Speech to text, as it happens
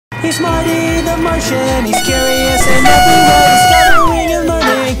He's Marty the Martian. He's curious and everywhere, discovering and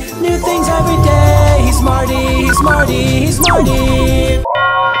learning new things every day. He's Marty, he's Marty, he's Marty.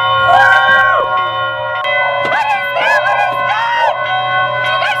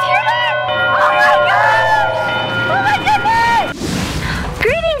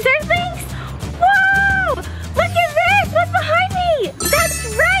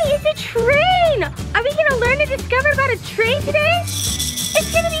 Train! Are we gonna learn to discover about a train today?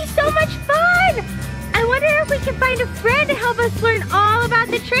 It's gonna be so much fun! I wonder if we can find a friend to help us learn all about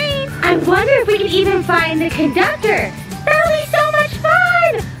the train. I wonder if we can even find the conductor. That'll be so much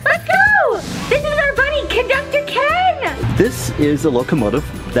fun! Let's go! This is our buddy, Conductor Ken! This is a locomotive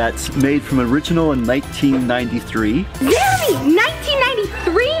that's made from original in 1993. Really?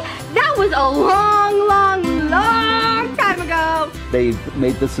 1993? That was a long time ago. They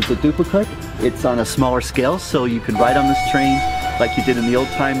made this as a duplicate. It's on a smaller scale, so you can ride on this train like you did in the old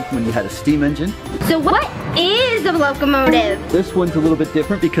time when you had a steam engine. So what is a locomotive? This one's a little bit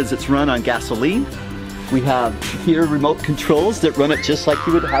different because it's run on gasoline. We have here remote controls that run it just like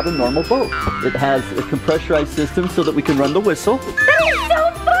you would have a normal boat. It has a compressurized system so that we can run the whistle. That is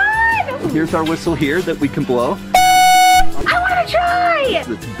so fun! Here's our whistle here that we can blow. I want to try!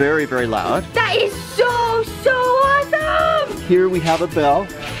 It's very loud. That is so awesome! Here we have a bell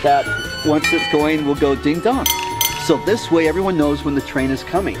that once it's going will go ding dong. So this way everyone knows when the train is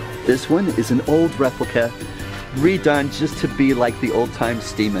coming. This one is an old replica redone just to be like the old time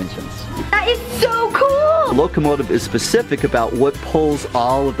steam engines. That is so cool! The locomotive is specific about what pulls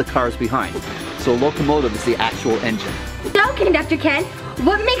all of the cars behind. So a locomotive is the actual engine. So Conductor Ken,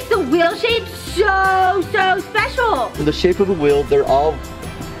 what makes the wheel shape so special? The shape of the wheel, they're all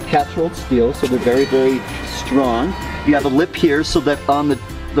cast-rolled steel, so they're very strong. You have a lip here so that on the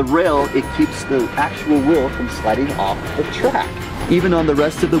rail, it keeps the actual wheel from sliding off the track. Even on the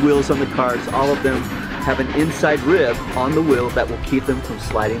rest of the wheels on the cars, all of them have an inside rib on the wheel that will keep them from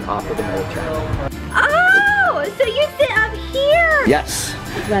sliding off of the metal track. Oh, so you sit up here? Yes.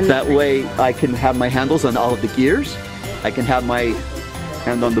 That way I can have my handles on all of the gears. I can have my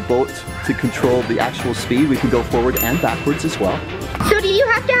hand on the boat to control the actual speed. We can go forward and backwards as well. So do you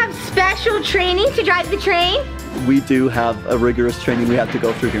have to have special training to drive the train? We do have a rigorous training we have to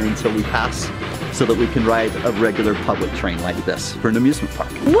go through here until we pass so that we can ride a regular public train like this for an amusement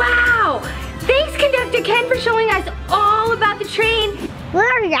park. Wow! Thanks, Conductor Ken, for showing us all about the train.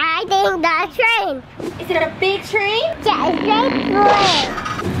 We're riding the train. Is it a big train? Yeah, it's very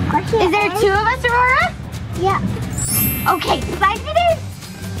Is there two of us, Aurora? Yeah. Okay, slide me in.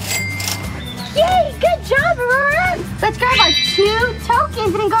 Yay, good job, Aurora. Let's grab our 2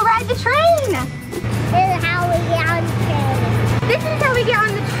 tokens and go ride the train. This is how we get on the train. This is how we get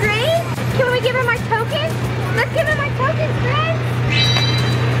on the train? Can we give him our tokens? Let's give him our tokens, friends.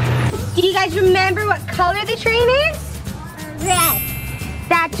 Do you guys remember what color the train is? Red.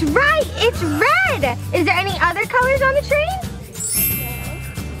 That's right, it's red. Is there any other colors on the train?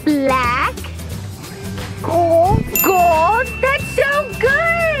 Black. Gold. Gold, that's so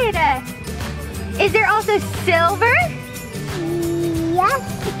good. Is there also silver? Yes.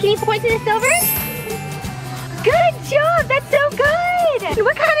 Can you point to the silver? Good job, that's so good.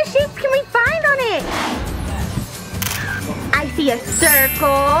 What kind of shapes can we find on it? I see a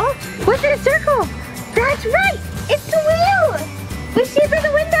circle. What's in a circle? That's right, it's the wheel. What shape are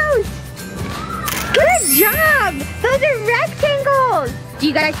the windows? Good job, those are rectangles. Do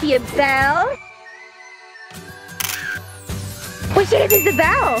you guys see a bell? What shape is the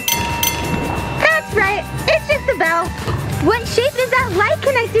bell? That's right, it's just a bell. What shape is that light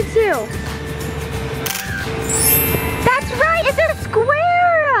connected to? That's right, it's a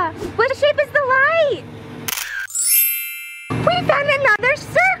square. What shape is the light? We found another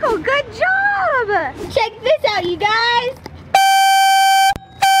circle, good job. Check this out, you guys.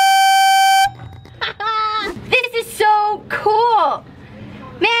 This is so cool.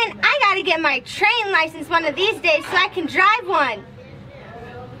 Man, I gotta get my train license one of these days so I can drive one.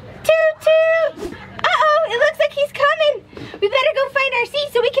 Toot toot! Uh-oh, it looks like he's coming. We better go find our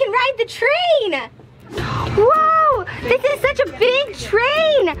seat so we can ride the train. Whoa, this is such a big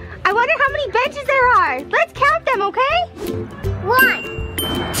train. I wonder how many benches there are. Let's count them, okay? 1,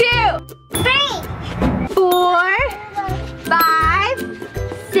 2, 3, 4, 5,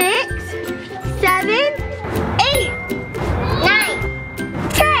 6, 7, 8, 9,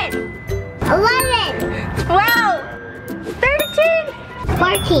 10, 11, 12, 13,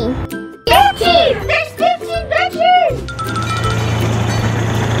 14. 15! There's 15 benches!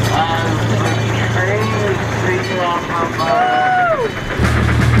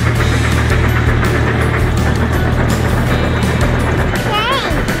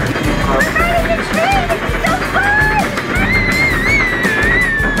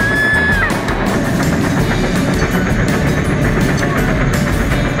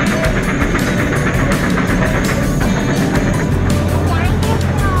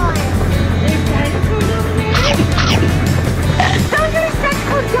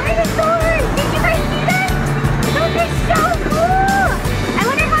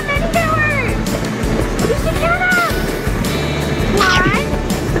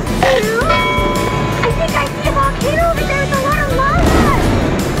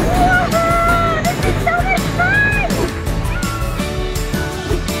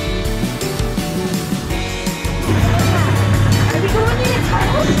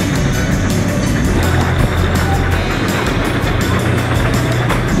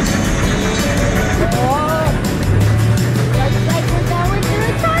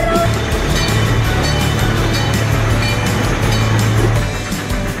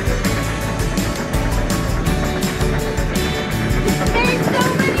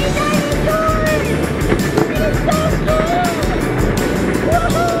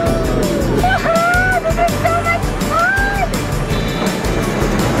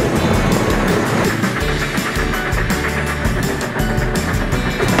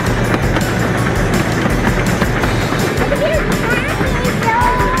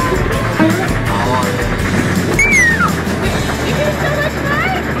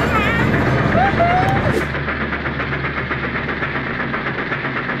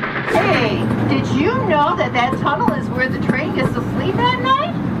 that tunnel is where the train gets to sleep at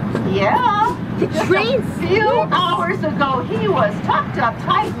night? Yeah. The train A few hours ago, he was tucked up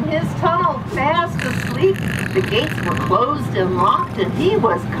tight in his tunnel, fast asleep. The gates were closed and locked, and he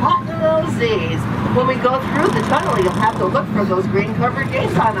was cutting those Z's. When we go through the tunnel, you'll have to look for those green-covered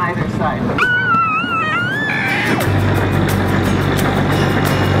gates on either side.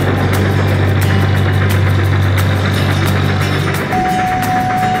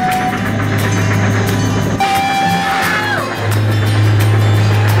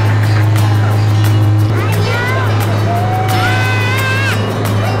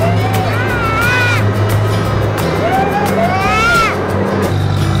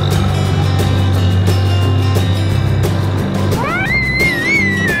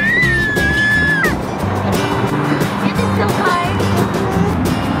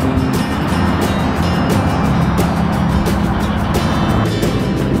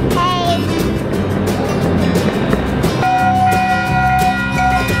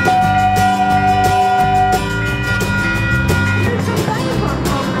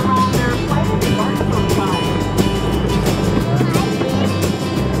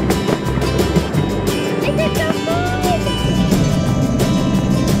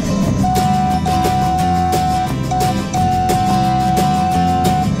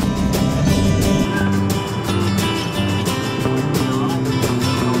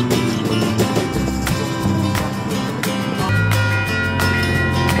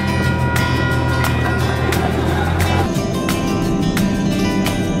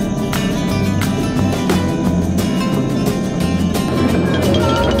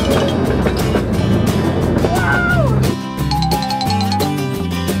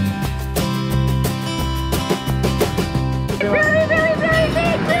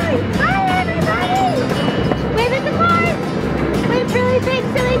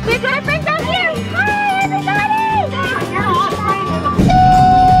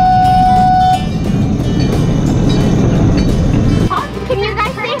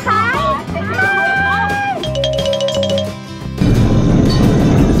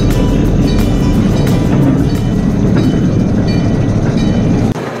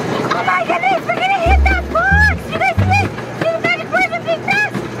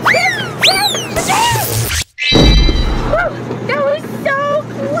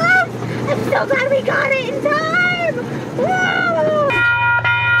 so glad we got it in time! Whoa!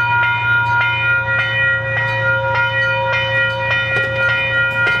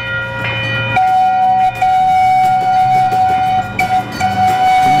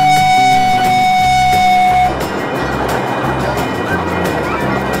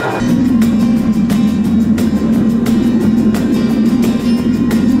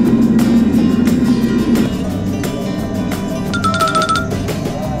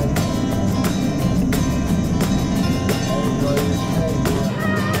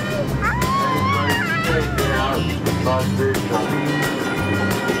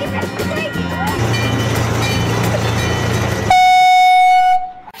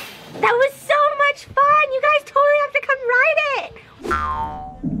 That was so much fun! You guys totally have to come ride it!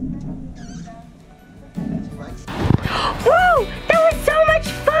 Whoa! That was so much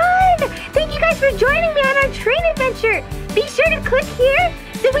fun! Thank you guys for joining me on our train adventure! Be sure to click here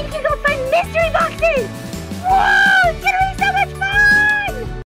so we can go find mystery boxes!